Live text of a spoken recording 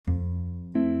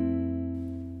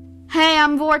Hey,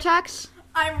 I'm Vortex.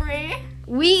 I'm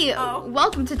Ree.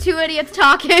 Welcome to Two Idiots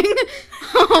Talking.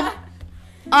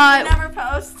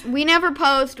 We never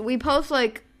post. We post,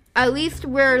 at least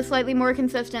we're slightly more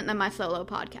consistent than my solo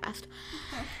podcast.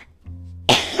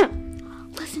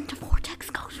 Listen to Vortex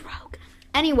Goes Rogue.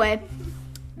 Anyway,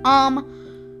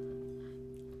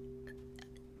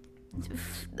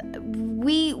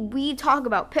 we talk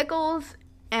about pickles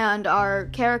and our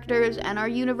characters and our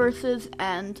universes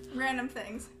and random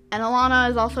things. And Alana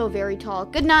is also very tall.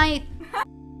 Good night.